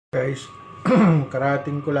Guys,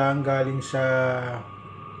 karating ko lang galing sa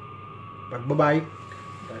pagbabike.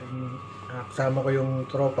 Kasama ko yung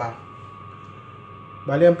tropa.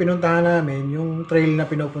 Bali, ang pinuntahan namin, yung trail na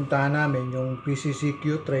pinupuntahan namin, yung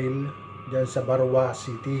PCCQ trail dyan sa Barwa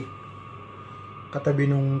City,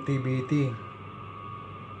 katabi nung TBT.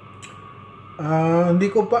 Hindi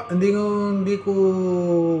ko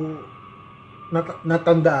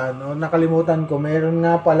natandaan o nakalimutan ko. Meron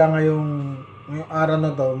nga pala ngayong araw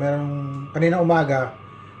na to, kanina umaga,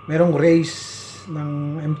 merong race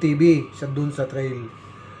ng MTB dun sa trail.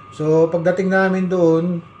 So pagdating namin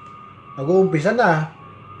doon, nag-uumpisa na.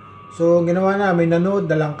 So ginawa namin, nanood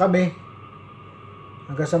na lang kami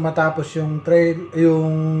hanggang sa matapos yung trail,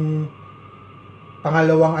 yung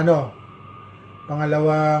pangalawang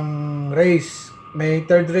race. May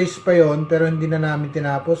third race pa yon, pero hindi na namin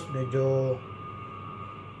tinapos. Medyo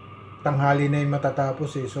tanghali na yung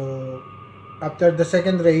matatapos eh. So after the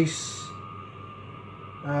second race,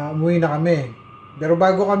 umuwi na kami. Pero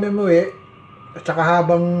bago kami umuwi, at saka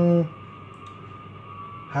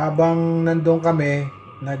habang nandun kami,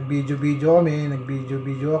 nag-video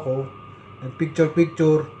ako,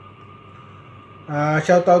 nag-picture.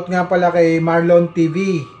 Shoutout nga pala kay Marlon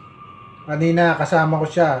TV. Kanina kasama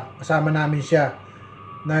namin siya.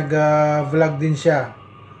 Nag-vlog din siya.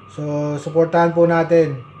 So, supportahan po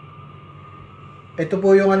natin. Ito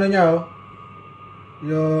po yung niya,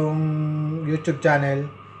 yung YouTube channel.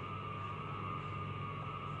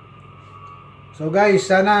 So guys,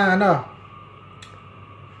 sana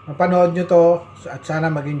mapanood nyo to at sana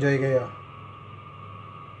mag-enjoy kayo.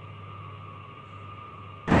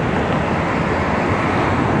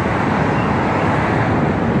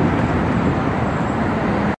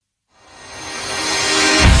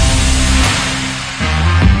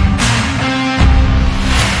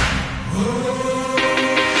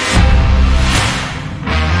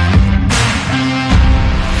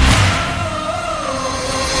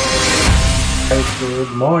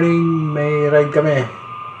 Good morning, may ride kami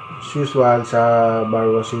as usual sa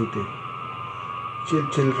Barwa City.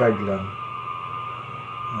 Chill ride lang.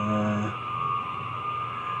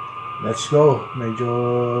 Let's go. Medyo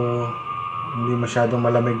hindi masyadong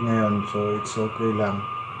malamig ngayon, so it's okay lang.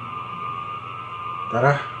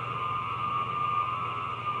 Tara.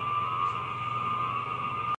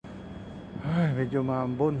 Ay, medyo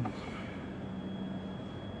maambon.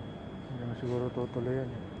 Hindi na siguro tutuloy yan.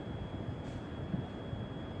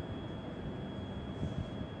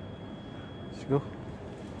 Let's go.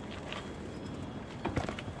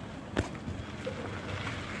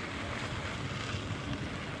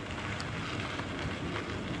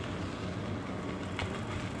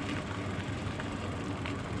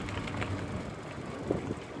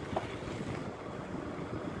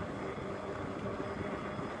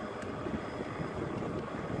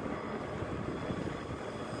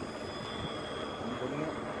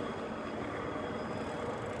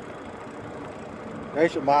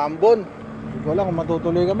 Guys, umaambon. Hindi ko lang kung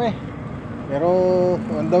matutuloy kami, pero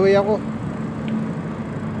on the way ako.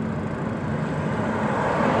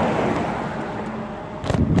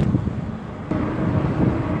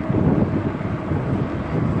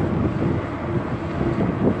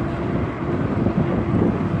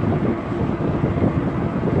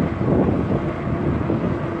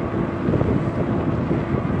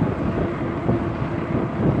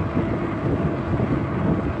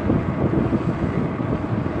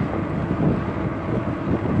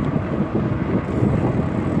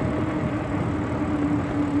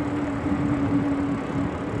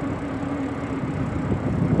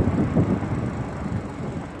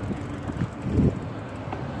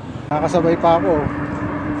 Nakakasabay pa ako,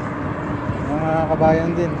 mga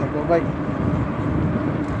kabayan din, nagbabike.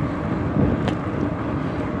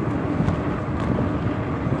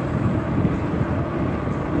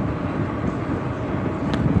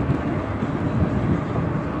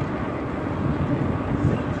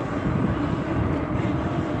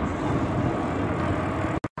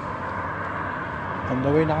 On the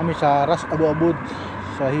way na kami sa Ras Abu-Abud,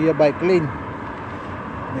 sa Hiya Bike Lane.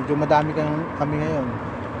 Medyo madami kami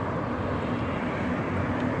ngayon.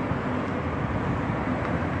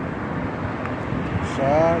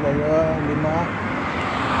 Isa, dalawa, lima.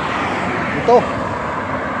 Ito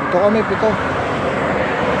kami, 7.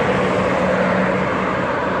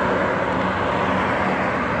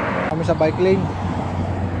 Kami sa bike lane.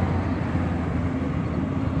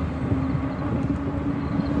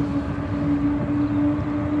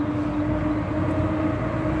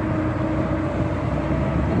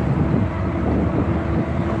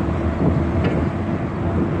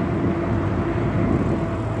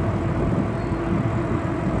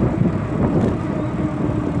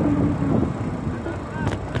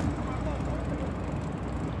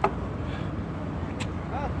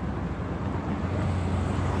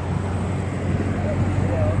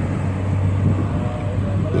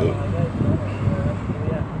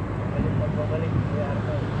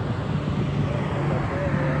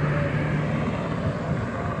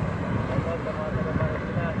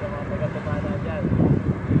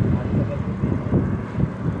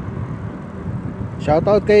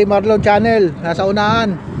 Shoutout kay Marlon Channel, nasa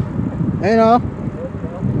unahan. Ayun o.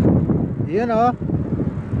 Yun o.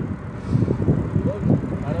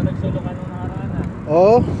 Parang nagsulungan nung nakaraan ah.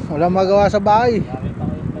 Oo, walang magawa sa bahay. Gamit ako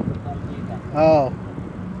yung pagkakita. Oo.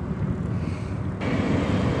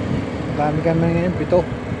 Dami kami ngayon, 7.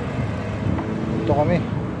 7 kami.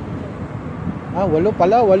 Ah, 8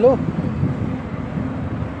 pala, 8.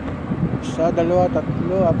 1, 2, 3,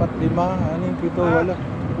 4, 5, 6, 7, 8.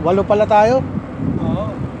 8 pala tayo. Oo.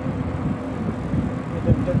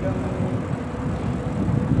 Dagdag ang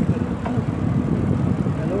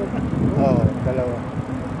dalawa pa. Oo, 2.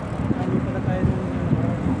 Kami pala tayo nung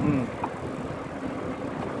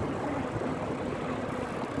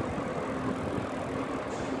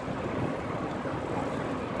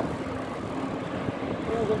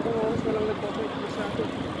gantong oras na lang nagpo-focus sa atin.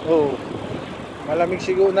 Oo. Malamig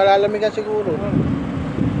siguro, nalalamig ka siguro.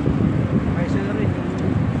 Ay sila rin yung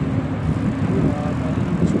parang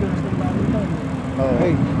ang disperas ng bagong taon. Oo.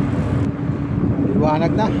 Hey.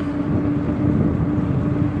 Liwanag na.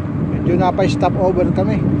 Medyo napa-stop over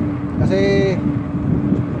kami. Kasi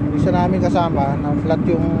isa namin kasama na flat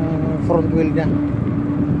yung front wheel niya.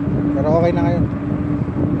 Pero okay na ngayon.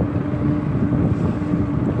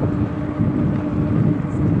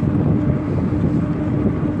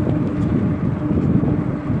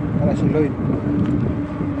 Si Lloyd,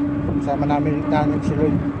 kasama namin si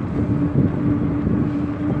Lloyd.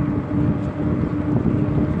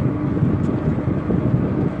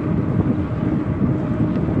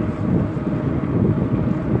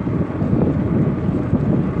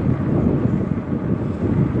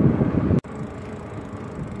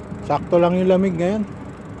 Sakto lang yung lamig ngayon,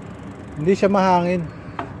 hindi siya mahangin,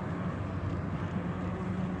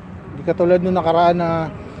 hindi katulad nung nakaraan na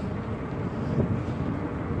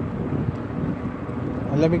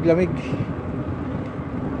ang lamig-lamig.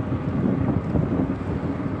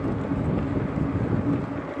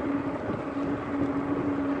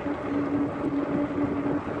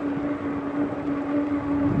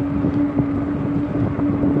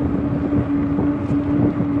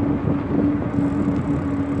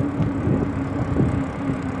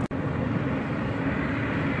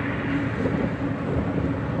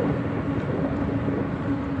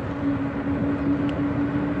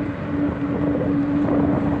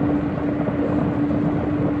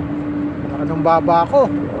 Anong baba ako?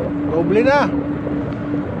 Doble na.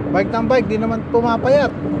 Bike ng bike, di naman pumapayat.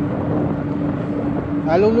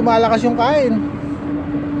 Lalong lumalakas yung kain.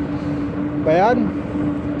 Ba yan?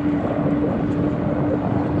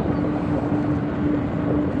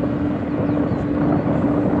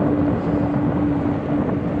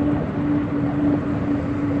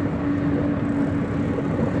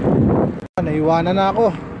 Naiwanan na ako.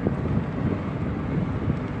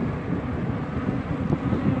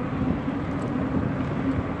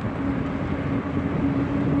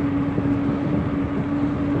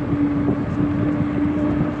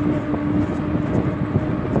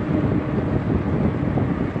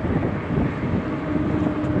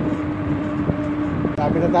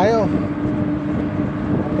 Sabi na tayo.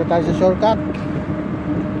 Punta tayo sa shortcut.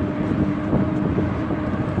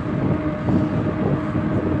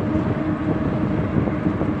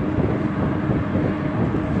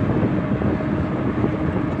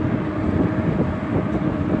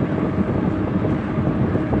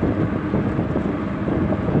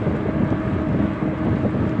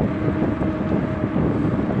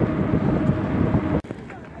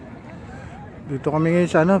 Dito kami ngayon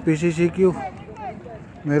sa PCCQ.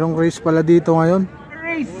 Merong race pala dito ngayon.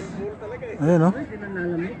 Race! Ayun, oh.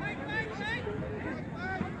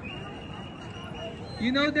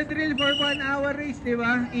 You know the drill for 1 hour race, di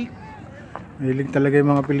ba? Hilig talaga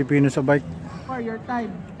yung mga Pilipino sa bike. For your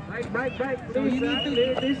time. Bike. So you need to...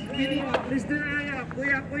 Listen na,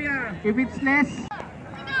 kuya. If it's less...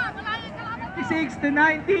 56 to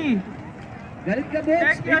 90. Galit ka,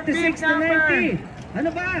 Boots? 56 to 90. Ano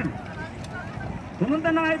ba?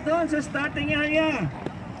 Pumunta na kayo doon sa starting area.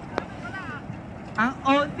 Ang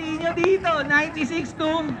OT nyo dito, 96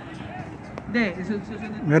 to... Hindi,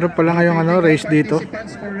 susunod. Meron pala ngayong race dito.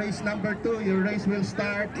 Participants for race number 2. Your race will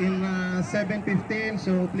start in 7:15.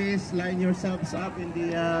 So please line yourselves up in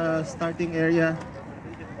the starting area.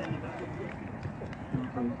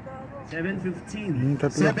 7:15.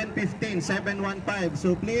 7:15, 7:15.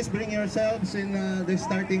 So please bring yourselves in the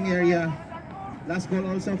starting area. Last call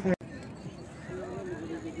also for...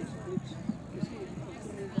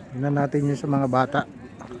 Tingnan natin yun sa mga bata.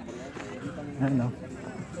 Ano?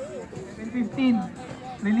 7:15.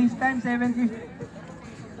 Release time 7:15.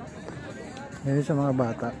 Yan sa mga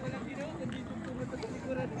bata.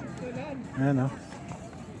 Ano?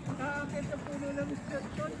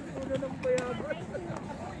 Ano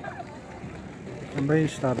ba yung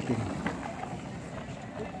starting?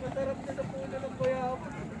 Masarap na puno ng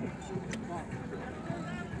bayabas.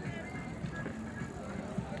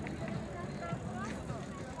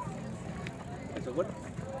 Sugod?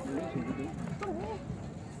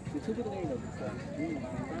 Sugod ngayon.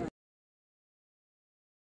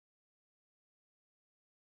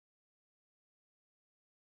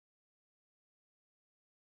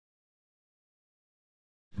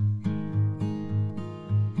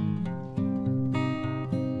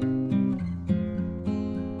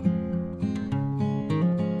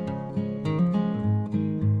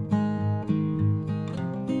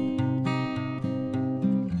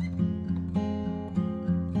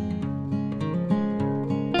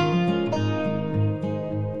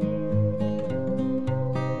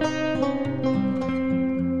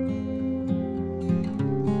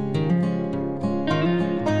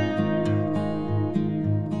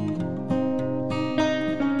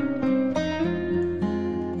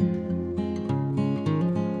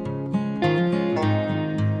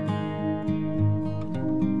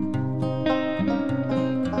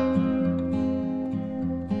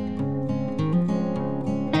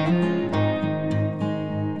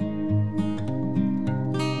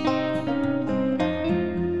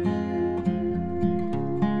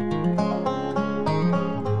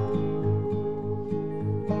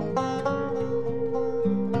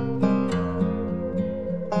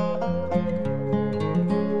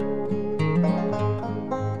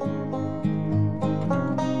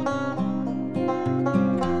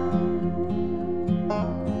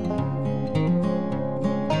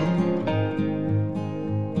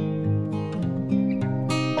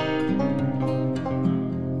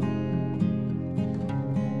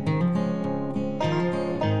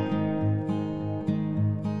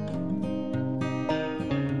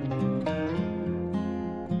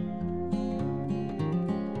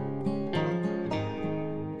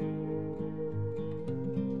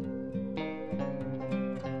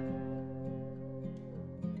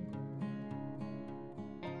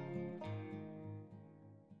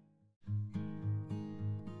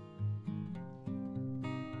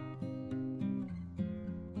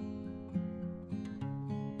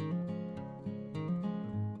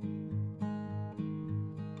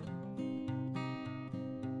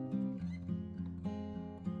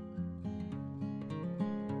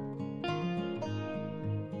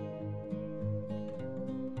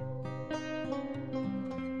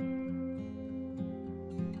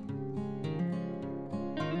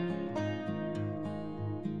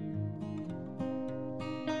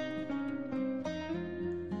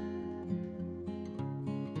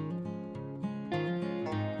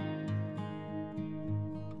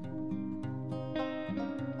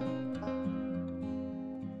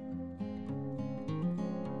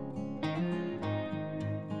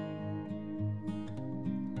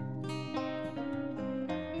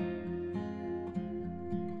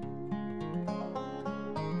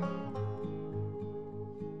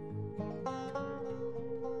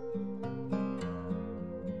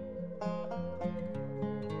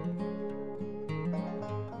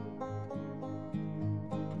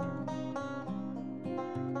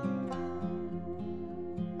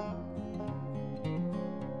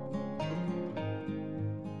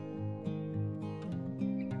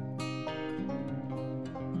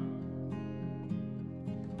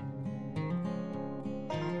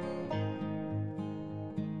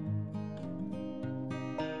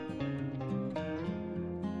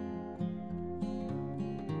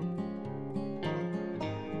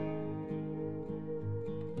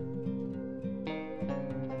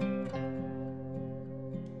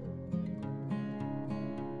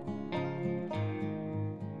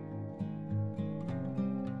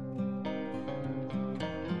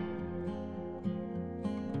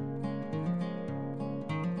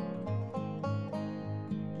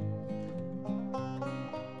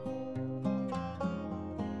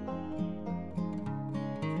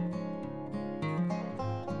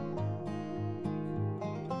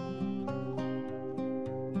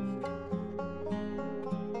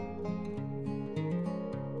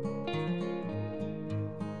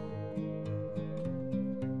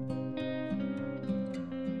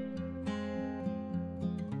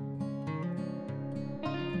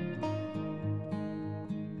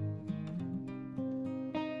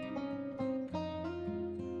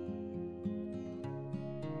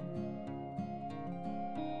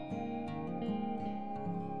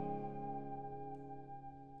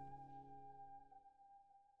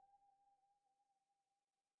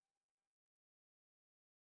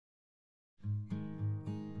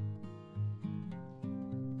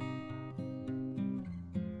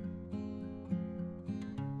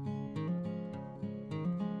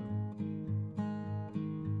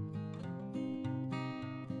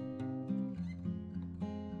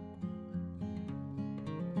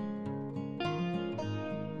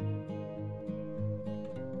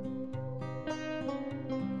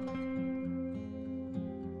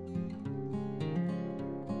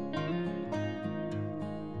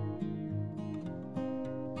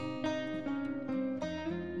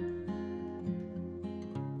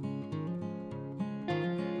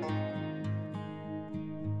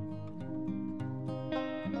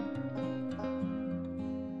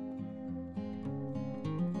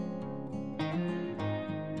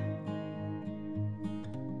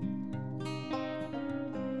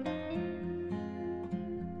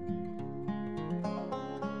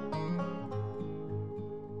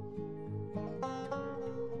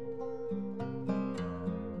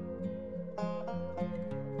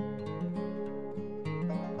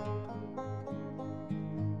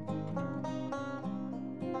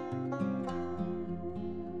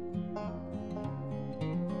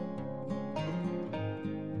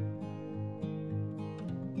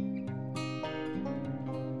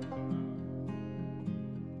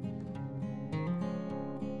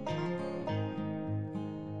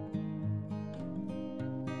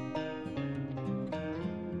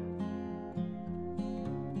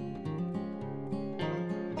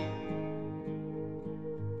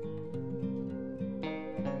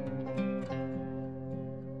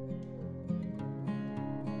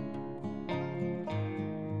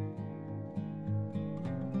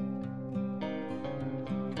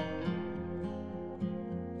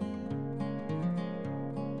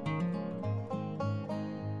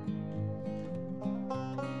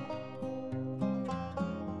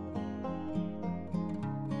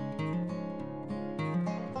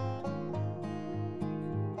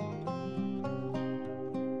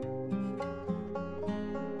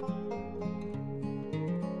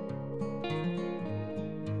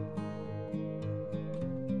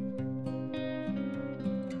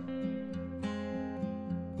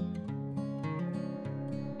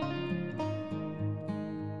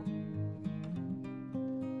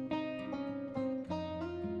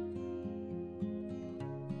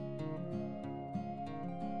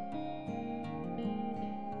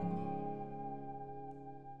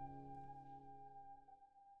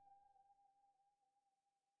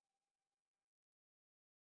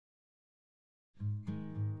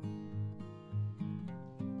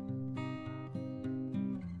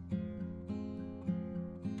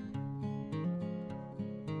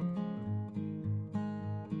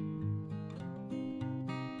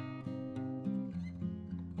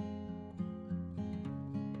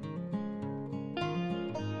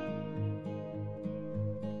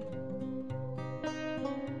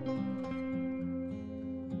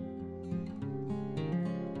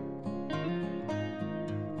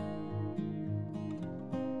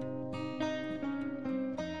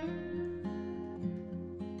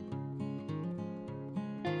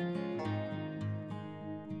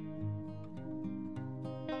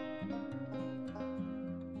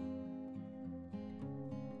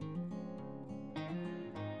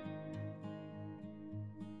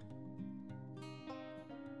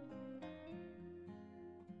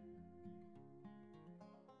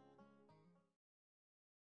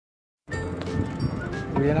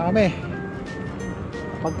 Uwi na kami.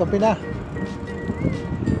 Magkape na.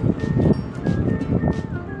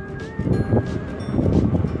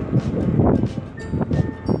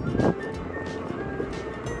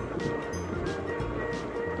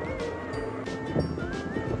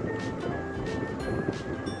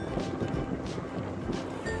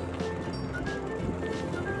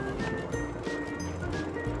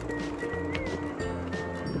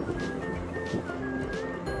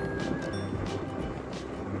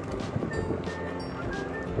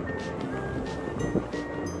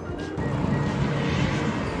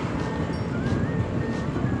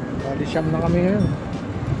 Siyam na kami ngayon.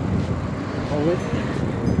 Uwi.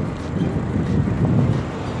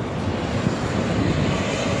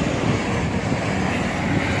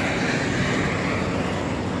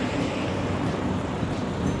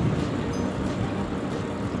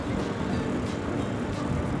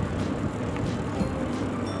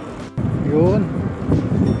 Yun.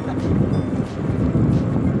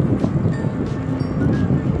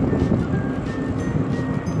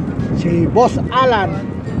 Si Boss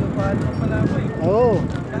Alan. Oh.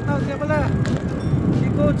 Shoutout ka pala. Si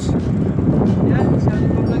Coach. Yan, sa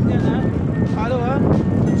pag-vlog niyan ha. Follow ha.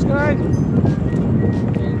 Subscribe.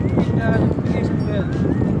 And hit the notification bell.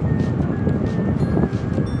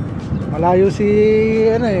 Malayo si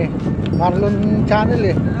ano eh, Marlon Channel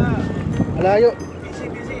eh. Malayo.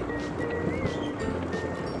 Busy.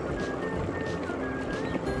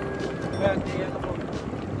 Yan, di ano po.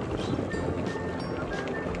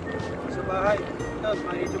 Sa bahay. Ito,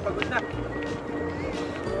 medyo pagod na.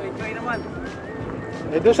 So, enjoy naman.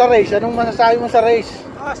 Eh doon sa race, anong masasabi mo sa race?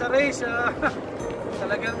 Sa race,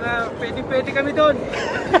 talagang pwede kami doon.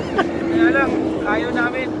 Kaya lang, ayaw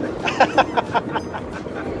namin.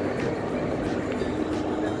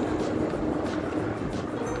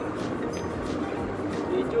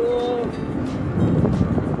 Medyo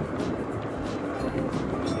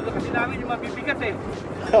gusto na kasi namin yung mabibigat eh.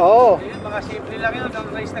 Oo. Ayun, mga simple lang yun, ang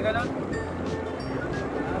race na gano'n.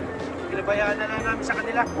 Pinabayaan na lang namin sa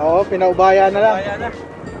kanila. Oo, pinaubaya na lang. Pinabayaan na.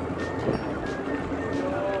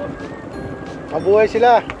 Mabuhay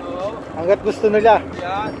sila. Oo. Hanggat gusto nila.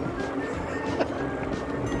 Yan.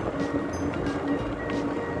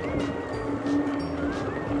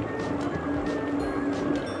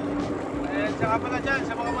 And saka pala dyan,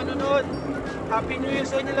 sa mga manonood, Happy New Year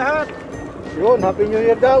sa inyo lahat. Yun, Happy New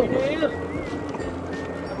Year daw. Happy New Year.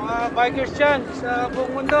 Sa mga bikers dyan, sa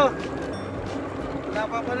buong mundo.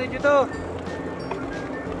 Napapanood nyo to.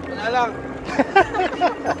 Wala lang.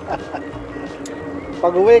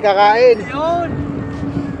 Pag uwi, kakain. Yun.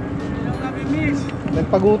 Hindi lang namin miss.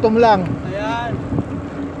 Nagpagutom lang. Ayan.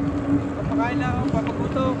 Papakain lang ako,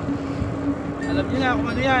 papagutom. Alam niyo na kung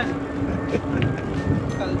ano yan.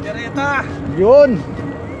 Kaldereta. Yun.